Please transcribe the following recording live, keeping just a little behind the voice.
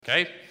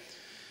Okay?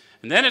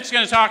 And then it's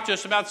going to talk to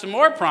us about some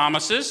more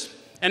promises.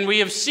 And we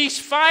have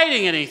ceased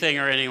fighting anything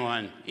or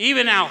anyone,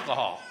 even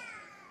alcohol.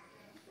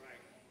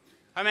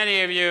 How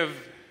many of you have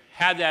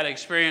had that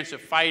experience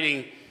of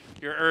fighting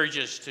your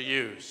urges to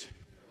use?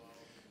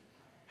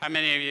 How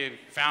many of you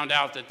found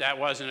out that that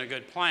wasn't a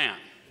good plan?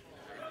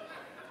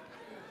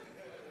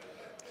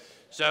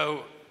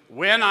 So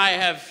when I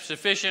have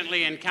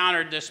sufficiently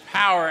encountered this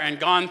power and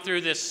gone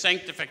through this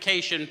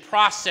sanctification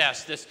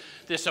process,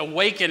 this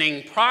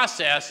awakening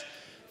process,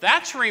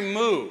 that's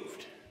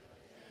removed.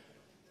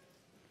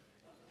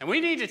 And we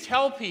need to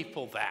tell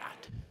people that.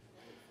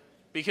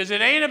 Because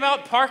it ain't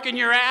about parking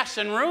your ass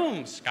in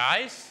rooms,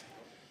 guys.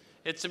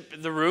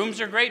 The rooms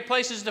are great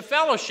places to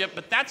fellowship,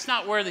 but that's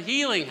not where the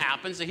healing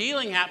happens. The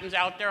healing happens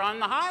out there on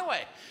the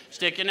highway,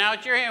 sticking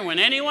out your hand. When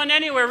anyone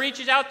anywhere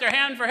reaches out their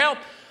hand for help,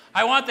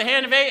 I want the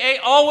hand of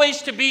AA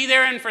always to be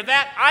there, and for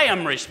that, I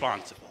am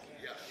responsible.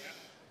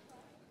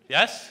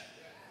 Yes?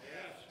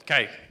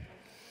 Okay.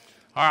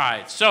 All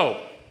right,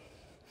 so